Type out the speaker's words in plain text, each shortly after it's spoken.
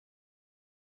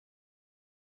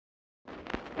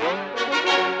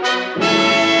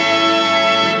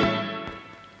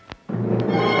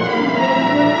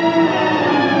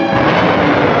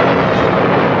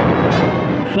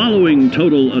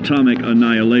total atomic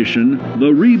annihilation,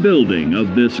 the rebuilding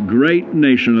of this great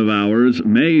nation of ours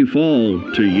may fall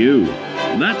to you.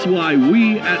 That's why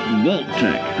we at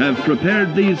Vault-Tec have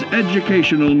prepared these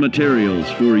educational materials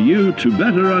for you to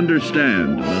better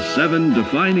understand the 7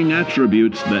 defining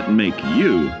attributes that make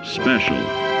you special.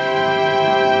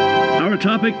 Our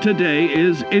topic today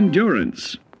is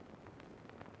endurance.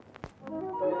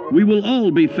 We will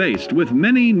all be faced with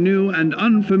many new and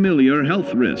unfamiliar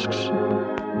health risks,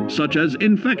 such as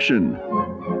infection,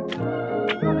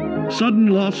 sudden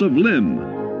loss of limb,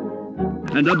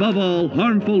 and above all,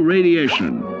 harmful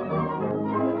radiation.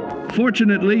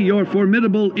 Fortunately, your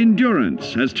formidable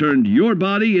endurance has turned your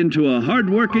body into a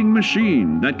hard-working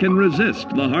machine that can resist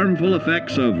the harmful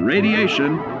effects of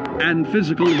radiation and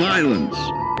physical violence.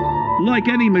 Like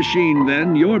any machine,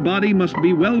 then, your body must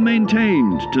be well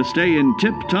maintained to stay in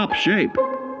tip-top shape.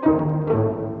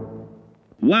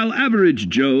 While average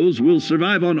Joes will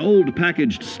survive on old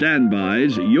packaged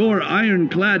standbys, your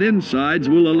ironclad insides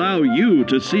will allow you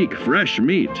to seek fresh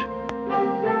meat.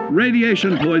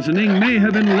 Radiation poisoning may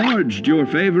have enlarged your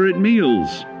favorite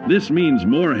meals. This means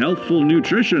more healthful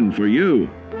nutrition for you.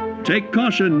 Take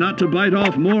caution not to bite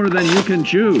off more than you can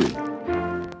chew.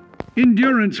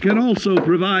 Endurance can also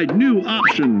provide new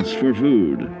options for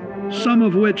food, some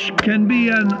of which can be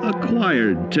an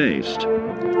acquired taste.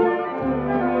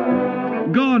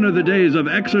 Gone are the days of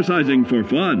exercising for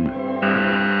fun.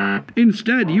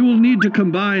 Instead, you will need to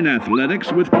combine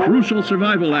athletics with crucial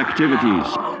survival activities.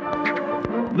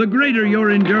 The greater your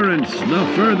endurance, the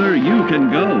further you can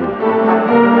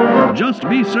go. Just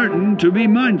be certain to be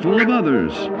mindful of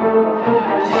others.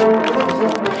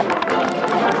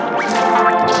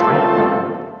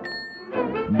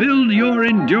 Build your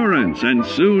endurance, and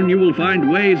soon you will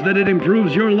find ways that it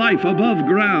improves your life above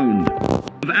ground.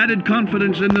 Have added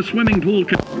confidence in the swimming pool,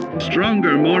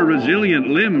 stronger, more resilient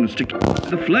limbs to keep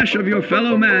the flesh of your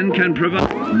fellow man can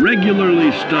provide.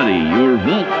 Regularly study your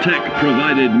Vault-Tec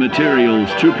provided materials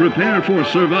to prepare for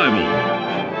survival.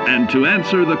 And to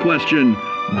answer the question,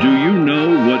 do you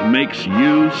know what makes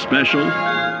you special?